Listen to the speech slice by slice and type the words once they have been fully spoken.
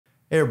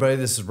Hey everybody,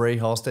 this is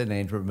Halstead and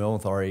Andrew McMillan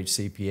with REH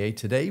CPA.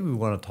 Today we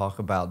want to talk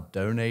about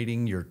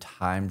donating your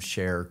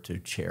timeshare to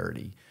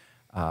charity.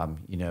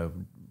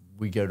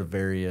 We go to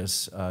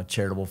various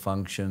charitable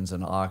functions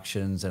and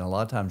auctions, and a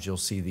lot of times you'll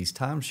see these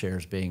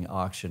timeshares being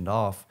auctioned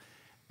off.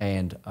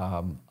 And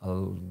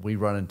we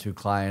run into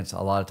clients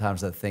a lot of times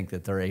that think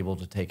that they're able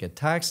to take a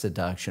tax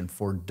deduction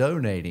for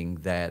donating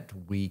that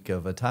week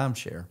of a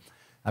timeshare.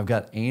 I've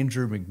got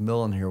Andrew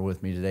McMillan here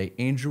with me today.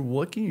 Andrew,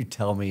 what can you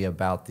tell me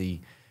about the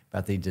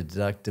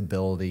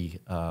deductibility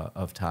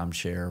of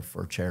timeshare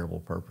for charitable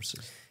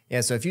purposes?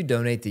 Yeah, so if you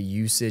donate the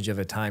usage of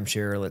a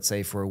timeshare, let's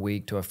say for a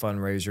week, to a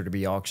fundraiser to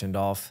be auctioned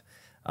off,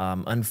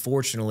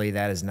 unfortunately,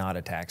 that is not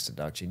a tax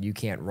deduction. You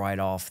can't write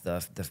off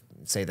the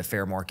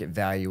fair market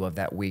value of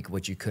that week,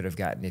 what you could have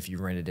gotten if you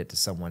rented it to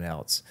someone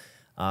else.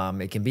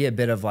 It can be a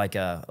bit of like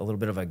a little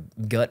bit of a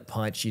gut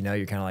punch. You're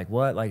kind of like,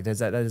 what? Like, that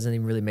doesn't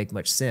even really make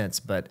much sense,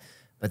 but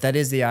that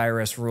is the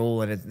IRS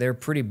rule, and they're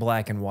pretty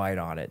black and white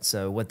on it.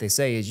 So what they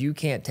say is you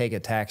can't take a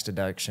tax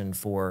deduction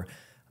for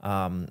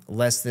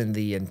less than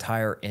the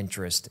entire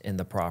interest in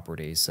the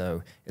property.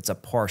 So it's a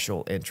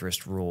partial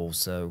interest rule.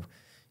 So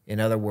in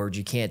other words,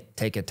 you can't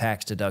take a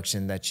tax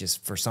deduction that's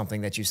just for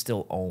something that you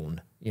still own.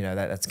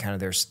 That's kind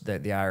of the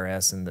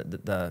IRS and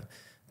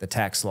the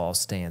tax law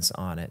stance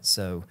on it.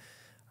 So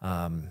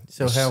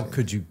how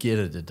could you get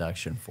a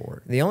deduction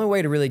for it? The only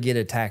way to really get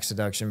a tax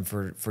deduction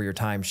for your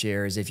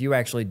timeshare is if you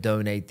actually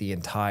donate the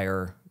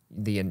entire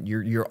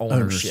your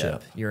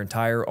ownership, your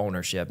entire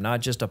ownership,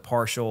 not just a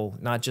partial,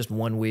 not just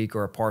 1 week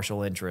or a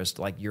partial interest,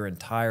 like your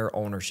entire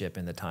ownership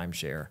in the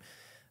timeshare.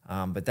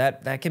 But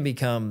that can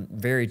become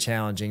very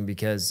challenging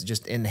because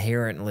just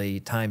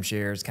inherently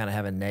timeshares kind of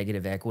have a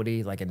negative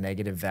equity, like a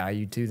negative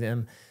value to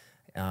them.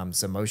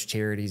 So most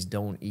charities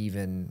don't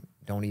even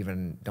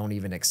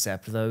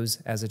accept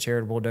those as a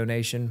charitable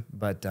donation,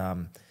 but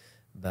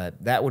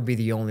that would be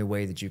the only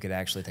way that you could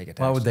actually take a tax.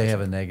 Why would they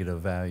have a negative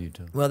value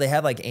to them? Well, they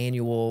have like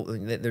annual.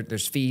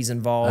 There's fees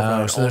involved.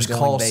 Oh, so there's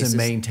costs in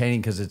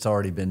maintaining because it's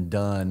already been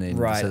done, and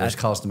right. So there's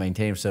cost to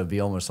maintain. So it'd be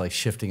almost like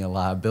shifting a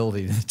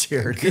liability to the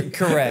charity.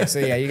 Correct. So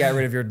yeah, you got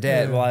rid of your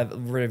debt,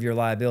 rid of your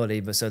liability.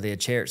 But so the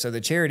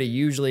charity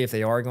usually, if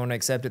they are going to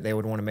accept it, they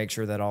would want to make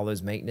sure that all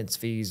those maintenance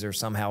fees are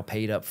somehow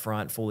paid up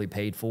front, fully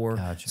paid for.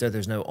 Gotcha. So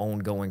there's no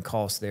ongoing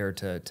cost there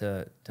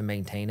to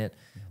maintain it.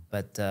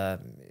 But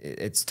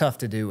it's tough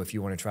to do if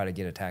you want to try to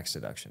get a tax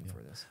deduction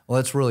for this. Well,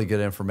 that's really good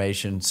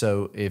information.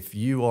 So if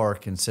you are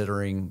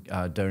considering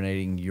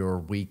donating your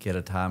week at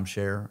a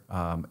timeshare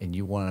and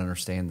you want to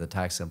understand the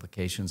tax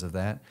implications of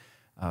that,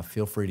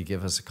 feel free to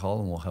give us a call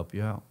and we'll help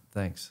you out.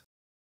 Thanks.